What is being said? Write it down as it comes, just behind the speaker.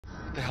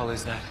What the hell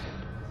is that?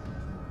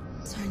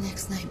 It's our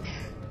next nightmare.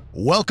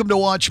 Welcome to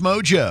Watch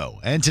Mojo,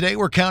 and today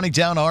we're counting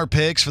down our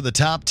picks for the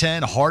top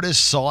 10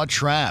 hardest saw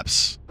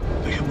traps.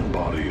 The human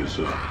body is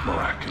a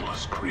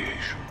miraculous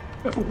creation.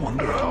 Ever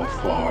wonder how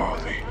far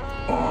the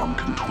arm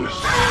can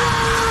twist?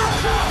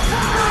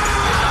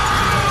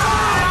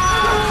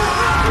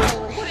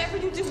 Whatever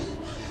you do,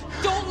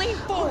 don't lean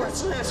forward.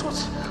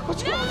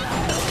 What's going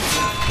on?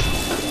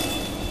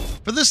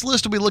 For this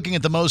list, we'll be looking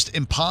at the most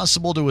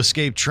impossible to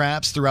escape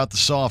traps throughout the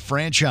Saw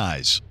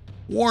franchise.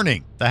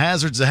 Warning, the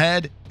hazards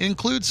ahead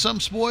include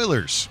some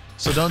spoilers,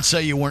 so don't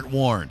say you weren't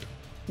warned.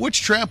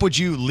 Which trap would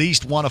you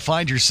least want to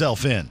find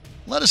yourself in?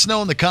 Let us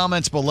know in the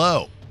comments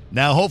below.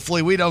 Now,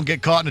 hopefully we don't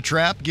get caught in a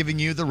trap, giving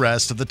you the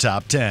rest of the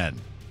top 10.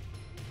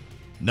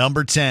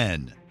 Number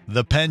 10.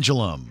 The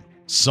Pendulum,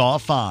 Saw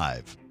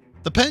 5.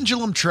 The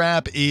Pendulum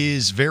trap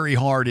is very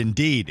hard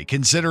indeed,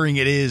 considering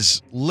it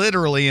is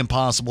literally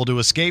impossible to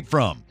escape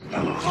from.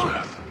 Hello,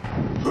 Seth.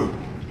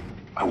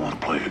 I want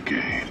to play a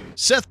game.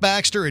 Seth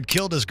Baxter had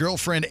killed his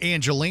girlfriend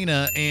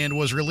Angelina and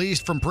was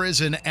released from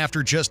prison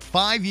after just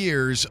 5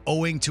 years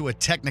owing to a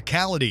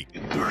technicality.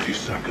 In 30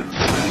 seconds, the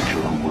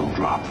pendulum will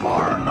drop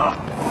far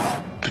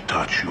enough to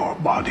touch your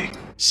body.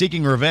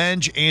 Seeking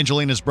revenge,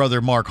 Angelina's brother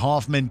Mark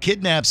Hoffman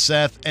kidnapped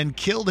Seth and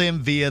killed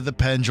him via the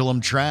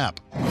pendulum trap.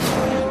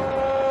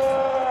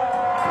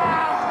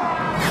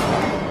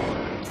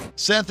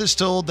 Seth is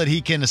told that he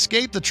can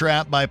escape the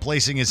trap by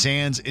placing his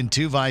hands in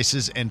two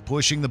vices and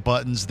pushing the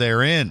buttons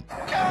therein.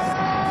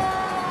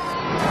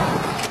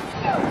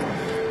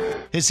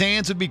 His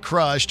hands would be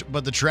crushed,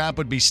 but the trap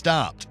would be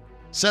stopped.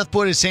 Seth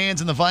put his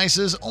hands in the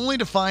vices only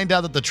to find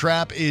out that the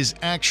trap is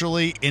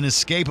actually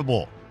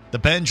inescapable. The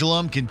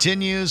pendulum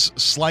continues,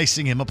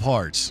 slicing him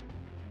apart.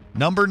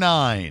 Number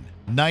 9.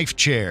 Knife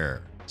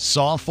Chair,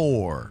 Saw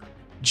 4.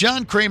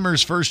 John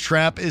Kramer's first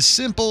trap is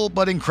simple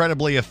but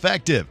incredibly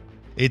effective.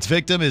 Its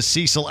victim is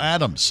Cecil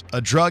Adams,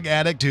 a drug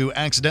addict who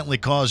accidentally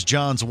caused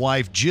John's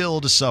wife Jill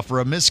to suffer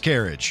a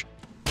miscarriage.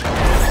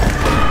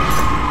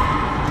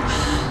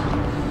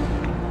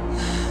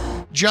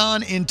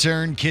 John, in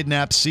turn,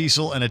 kidnapped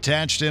Cecil and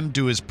attached him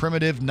to his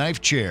primitive knife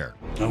chair.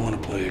 I want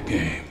to play a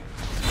game.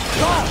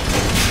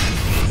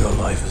 Your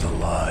life is a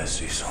lie,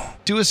 Cecil.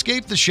 To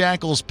escape the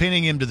shackles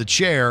pinning him to the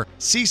chair,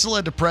 Cecil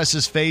had to press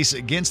his face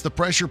against the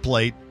pressure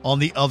plate on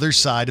the other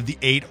side of the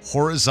 8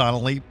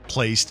 horizontally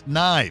placed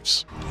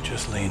knives.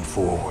 Just lean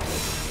forward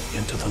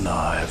into the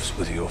knives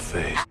with your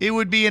face. It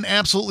would be an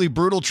absolutely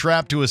brutal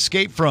trap to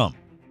escape from.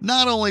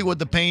 Not only would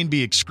the pain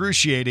be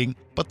excruciating,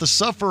 but the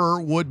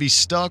sufferer would be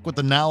stuck with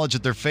the knowledge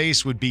that their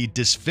face would be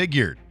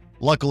disfigured.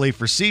 Luckily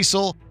for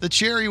Cecil, the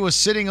chair he was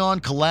sitting on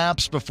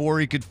collapsed before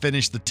he could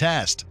finish the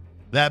test.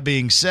 That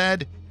being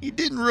said, he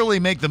didn't really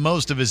make the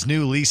most of his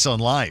new lease on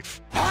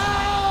life.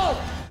 Help!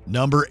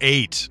 Number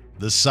 8.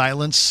 The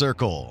Silent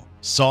Circle,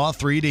 Saw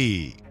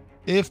 3D.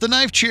 If the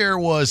knife chair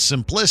was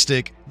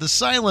simplistic, the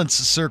Silence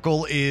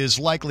Circle is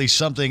likely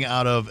something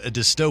out of a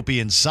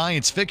dystopian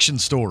science fiction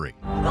story.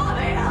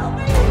 Bobby, help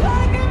me!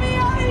 Get me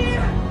out of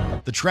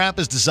here! The trap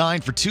is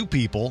designed for 2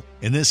 people,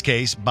 in this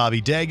case,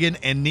 Bobby Dagan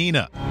and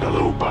Nina.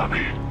 Hello,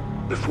 Bobby.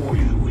 Before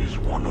you is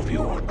one of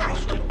your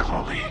trusted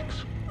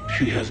colleagues.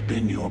 She has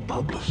been your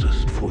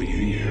publicist for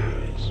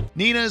years.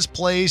 Nina is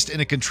placed in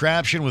a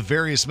contraption with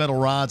various metal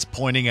rods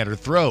pointing at her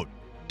throat.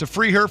 To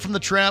free her from the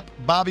trap,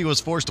 Bobby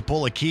was forced to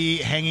pull a key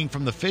hanging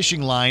from the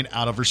fishing line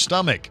out of her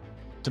stomach.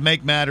 To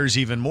make matters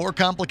even more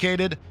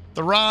complicated,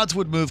 the rods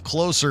would move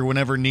closer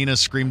whenever Nina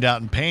screamed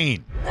out in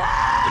pain.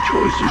 The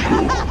choice is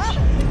yours.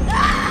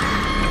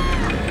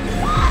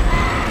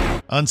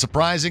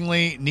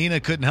 Unsurprisingly, Nina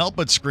couldn't help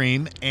but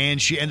scream,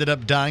 and she ended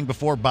up dying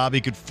before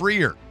Bobby could free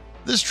her.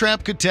 This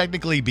trap could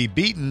technically be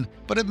beaten,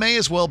 but it may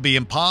as well be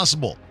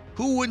impossible.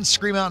 Who wouldn't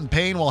scream out in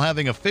pain while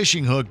having a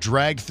fishing hook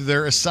dragged through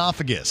their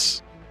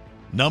esophagus?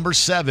 Number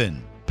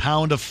 7.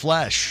 Pound of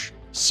Flesh,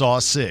 Saw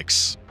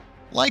 6.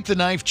 Like the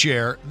knife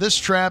chair, this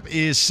trap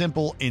is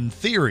simple in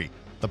theory.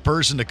 The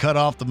person to cut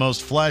off the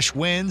most flesh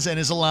wins and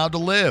is allowed to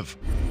live.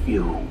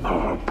 You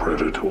are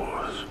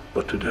predators,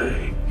 but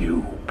today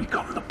you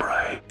become the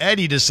prey.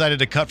 Eddie decided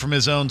to cut from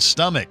his own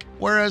stomach,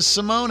 whereas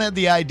Simone had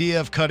the idea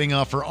of cutting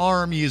off her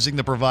arm using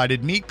the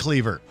provided meat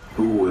cleaver.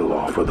 Who will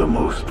offer the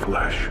most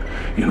flesh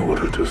in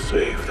order to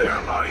save their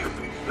life?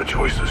 The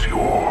choice is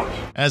yours.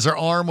 As her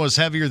arm was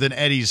heavier than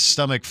Eddie's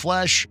stomach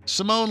flesh,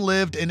 Simone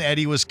lived and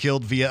Eddie was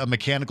killed via a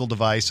mechanical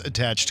device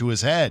attached to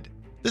his head.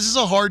 This is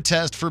a hard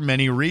test for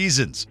many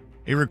reasons.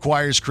 It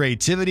requires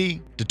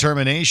creativity,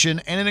 determination,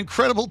 and an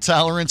incredible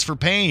tolerance for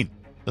pain.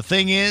 The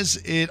thing is,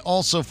 it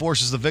also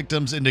forces the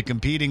victims into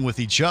competing with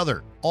each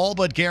other, all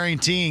but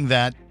guaranteeing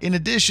that, in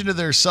addition to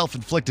their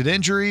self-inflicted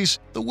injuries,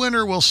 the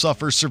winner will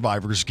suffer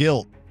survivor's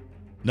guilt.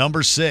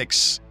 Number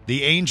 6.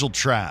 The Angel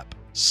Trap,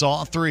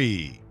 Saw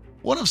 3.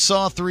 One of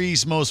Saw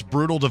 3's most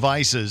brutal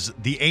devices,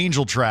 the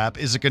Angel Trap,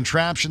 is a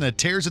contraption that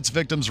tears its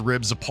victims'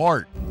 ribs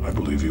apart. I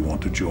believe you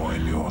want to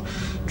join your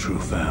true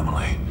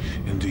family,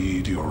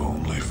 indeed your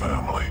only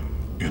family,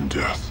 in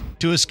death.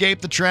 To escape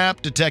the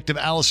trap, Detective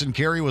Allison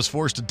Carey was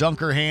forced to dunk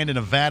her hand in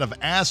a vat of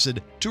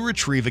acid to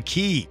retrieve a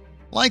key.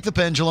 Like the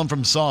pendulum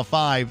from Saw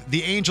 5,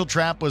 the angel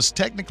trap was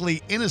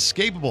technically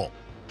inescapable.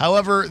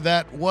 However,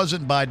 that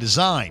wasn't by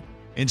design.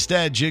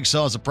 Instead,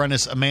 Jigsaw's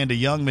apprentice Amanda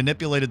Young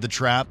manipulated the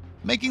trap,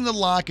 making the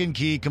lock and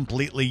key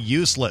completely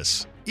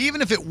useless.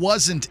 Even if it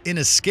wasn't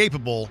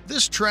inescapable,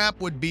 this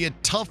trap would be a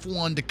tough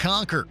one to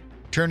conquer.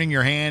 Turning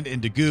your hand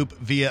into goop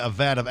via a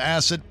vat of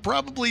acid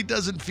probably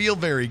doesn't feel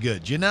very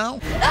good, you know?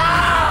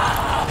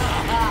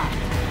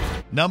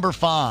 Number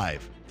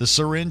 5. The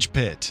Syringe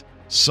Pit,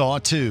 Saw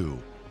 2.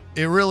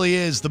 It really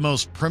is the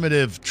most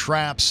primitive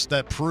traps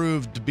that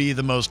proved to be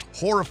the most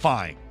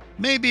horrifying.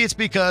 Maybe it's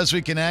because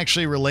we can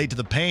actually relate to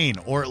the pain,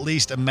 or at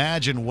least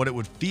imagine what it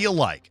would feel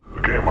like.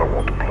 The game I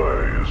want to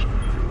play is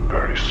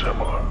very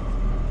similar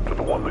to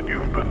the one that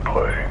you've been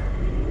playing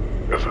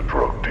as a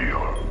drug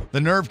dealer. The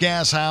nerve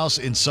gas house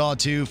in Saw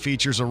 2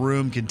 features a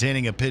room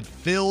containing a pit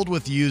filled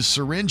with used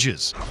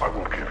syringes. I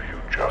will give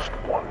you just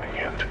one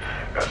hint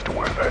as to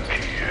where that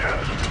key is.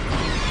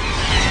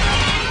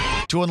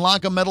 To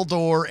unlock a metal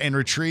door and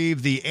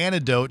retrieve the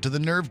antidote to the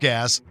nerve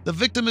gas, the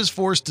victim is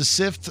forced to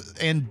sift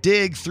and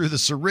dig through the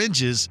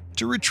syringes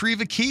to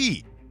retrieve a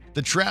key.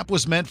 The trap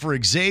was meant for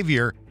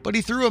Xavier, but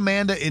he threw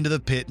Amanda into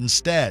the pit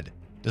instead.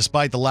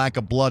 Despite the lack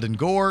of blood and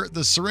gore,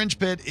 the Syringe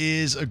Pit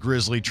is a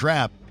grisly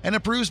trap, and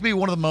it proves to be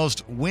one of the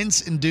most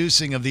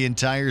wince-inducing of the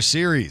entire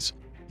series.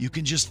 You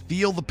can just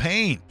feel the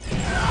pain.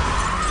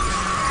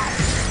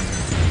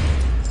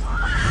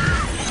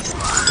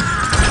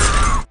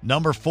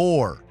 Number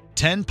 4.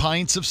 10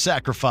 Pints of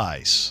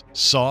Sacrifice,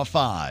 Saw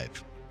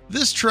 5.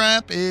 This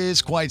trap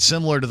is quite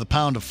similar to the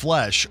pound of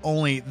flesh,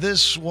 only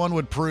this one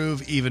would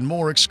prove even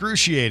more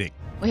excruciating.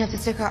 We have to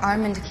stick our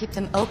arm in to keep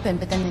them open,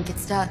 but then they get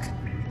stuck.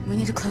 We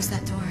need to close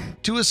that door.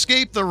 To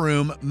escape the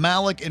room,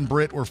 Malik and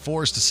Britt were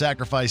forced to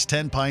sacrifice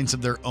 10 pints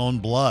of their own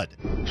blood.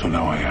 So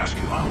now I ask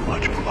you, how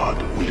much blood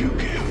will you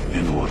give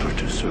in order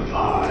to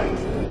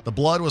survive? The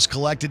blood was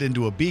collected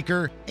into a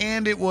beaker,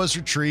 and it was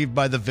retrieved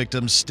by the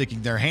victims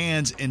sticking their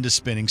hands into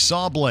spinning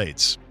saw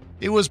blades.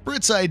 It was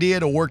Britt's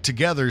idea to work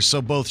together,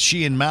 so both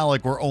she and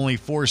Malik were only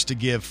forced to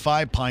give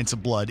 5 pints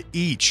of blood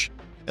each.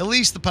 At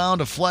least the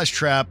pound of flesh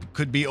trap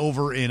could be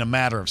over in a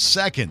matter of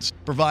seconds,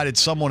 provided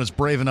someone is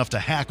brave enough to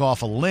hack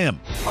off a limb.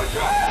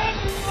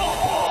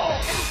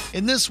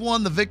 In this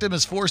one, the victim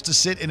is forced to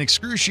sit in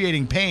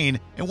excruciating pain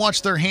and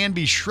watch their hand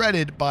be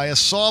shredded by a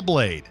saw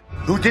blade.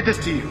 Who did this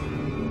to you?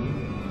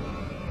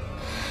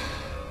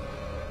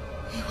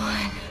 We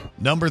won.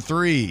 Number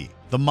 3.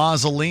 The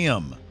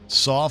Mausoleum,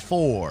 Saw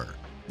 4.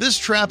 This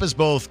trap is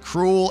both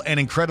cruel and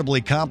incredibly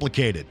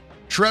complicated.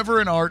 Trevor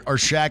and Art are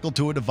shackled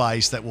to a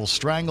device that will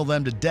strangle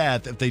them to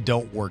death if they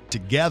don't work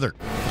together.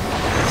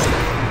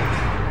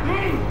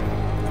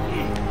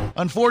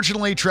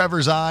 Unfortunately,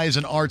 Trevor's eyes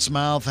and Art's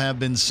mouth have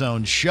been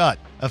sewn shut,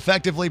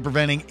 effectively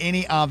preventing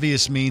any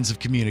obvious means of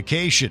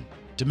communication.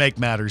 To make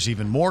matters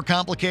even more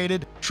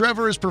complicated,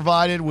 Trevor is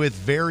provided with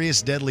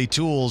various deadly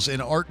tools,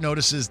 and Art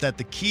notices that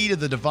the key to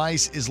the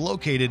device is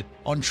located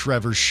on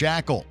Trevor's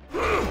shackle.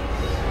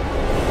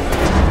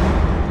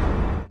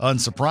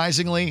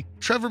 Unsurprisingly,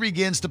 Trevor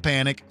begins to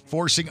panic,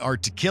 forcing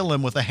Art to kill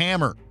him with a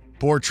hammer.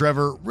 Poor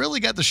Trevor really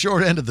got the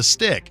short end of the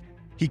stick.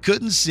 He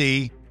couldn't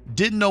see,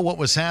 didn't know what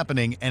was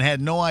happening, and had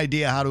no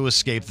idea how to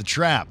escape the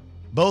trap.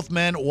 Both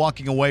men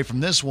walking away from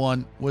this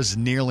one was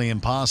nearly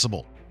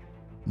impossible.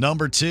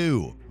 Number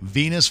 2.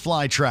 Venus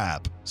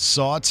Flytrap,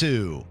 Saw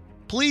 2.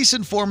 Police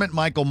informant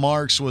Michael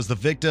Marks was the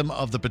victim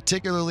of the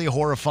particularly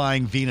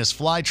horrifying Venus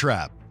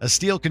Flytrap, a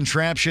steel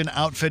contraption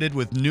outfitted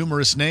with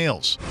numerous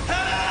nails.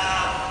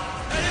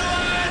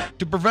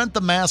 To prevent the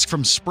mask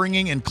from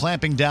springing and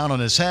clamping down on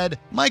his head,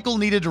 Michael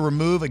needed to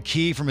remove a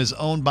key from his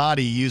own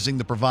body using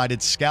the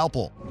provided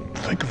scalpel.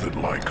 Think of it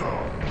like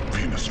a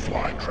Venus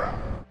flytrap.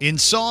 In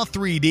Saw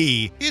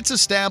 3D, it's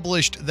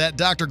established that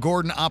Dr.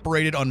 Gordon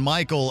operated on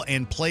Michael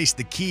and placed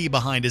the key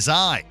behind his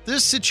eye.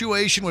 This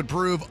situation would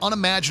prove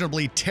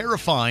unimaginably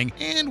terrifying,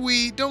 and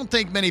we don't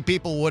think many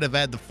people would have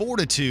had the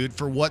fortitude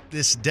for what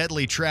this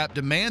deadly trap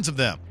demands of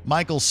them.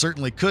 Michael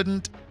certainly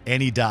couldn't,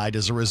 and he died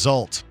as a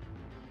result.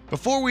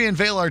 Before we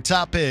unveil our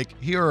top pick,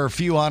 here are a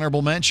few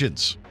honorable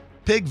mentions.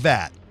 Pig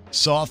Vat,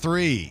 Saw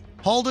 3.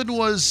 Halden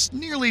was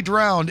nearly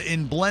drowned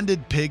in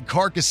blended pig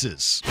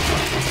carcasses.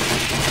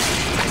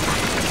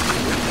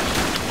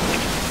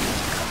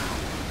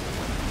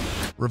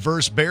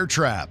 Reverse Bear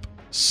Trap,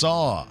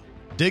 Saw.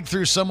 Dig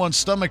through someone's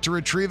stomach to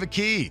retrieve a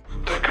key.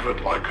 Think of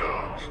it like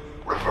a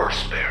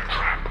reverse bear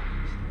trap.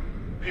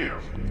 Here,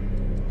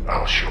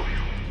 I'll show you.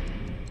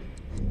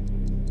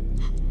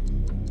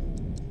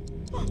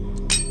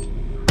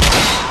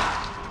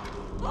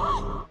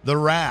 The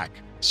Rack,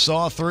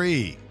 Saw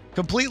 3.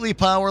 Completely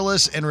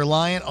powerless and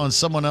reliant on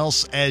someone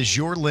else as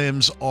your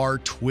limbs are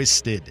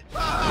twisted.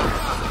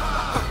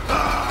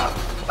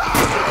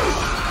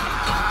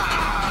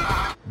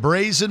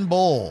 Brazen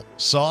Bull,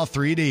 Saw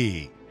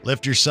 3D.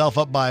 Lift yourself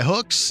up by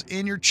hooks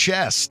in your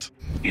chest.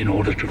 In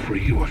order to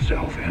free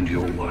yourself and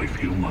your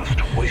life, you must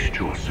hoist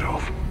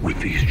yourself with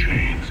these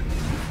chains.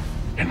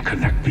 and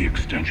connect the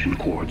extension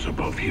cords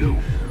above you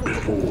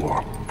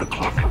before the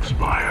clock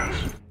expires.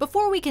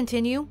 Before we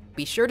continue,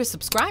 be sure to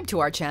subscribe to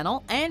our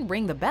channel and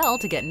ring the bell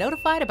to get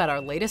notified about our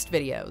latest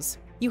videos.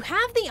 You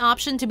have the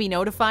option to be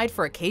notified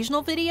for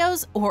occasional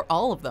videos or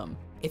all of them.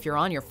 If you're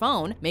on your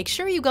phone, make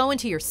sure you go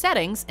into your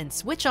settings and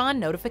switch on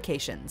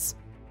notifications.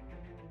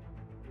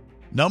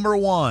 Number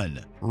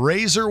 1.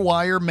 Razor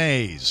Wire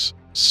Maze.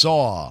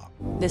 Saw.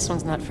 This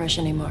one's not fresh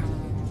anymore.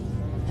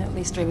 At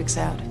least 3 weeks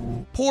out.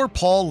 Poor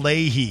Paul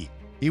Leahy.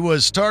 He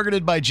was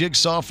targeted by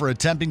Jigsaw for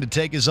attempting to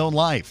take his own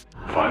life.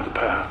 Find the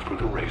path through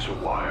the razor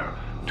wire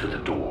to the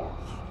door.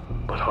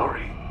 But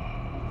hurry.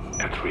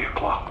 At 3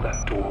 o'clock,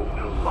 that door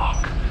will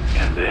lock,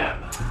 and then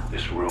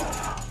this room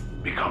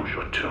becomes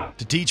your tomb.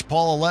 To teach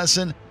Paul a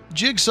lesson,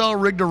 Jigsaw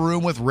rigged a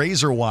room with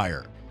razor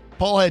wire.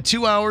 Paul had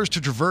 2 hours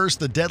to traverse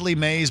the deadly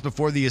maze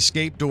before the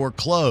escape door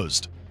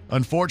closed.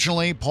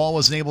 Unfortunately, Paul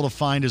wasn't able to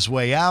find his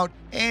way out,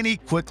 and he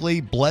quickly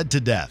bled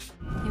to death.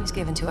 He was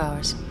given 2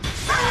 hours.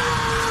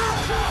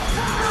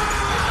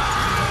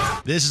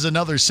 This is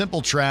another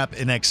simple trap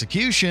in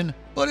execution,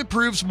 but it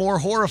proves more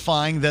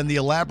horrifying than the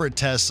elaborate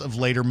tests of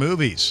later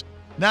movies.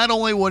 Not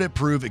only would it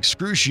prove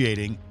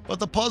excruciating, but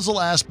the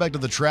puzzle aspect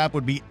of the trap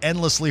would be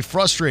endlessly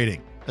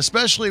frustrating,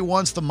 especially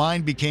once the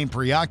mind became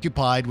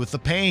preoccupied with the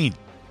pain.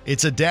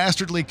 It's a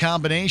dastardly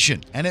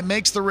combination, and it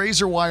makes the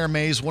razor wire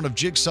maze one of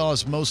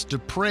Jigsaw's most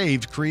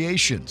depraved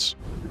creations.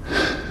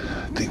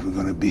 I think we're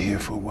gonna be here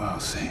for a while,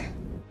 see?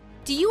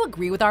 Do you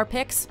agree with our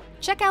picks?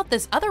 Check out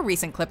this other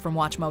recent clip from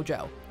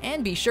WatchMojo,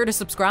 and be sure to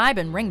subscribe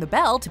and ring the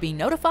bell to be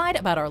notified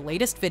about our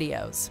latest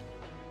videos.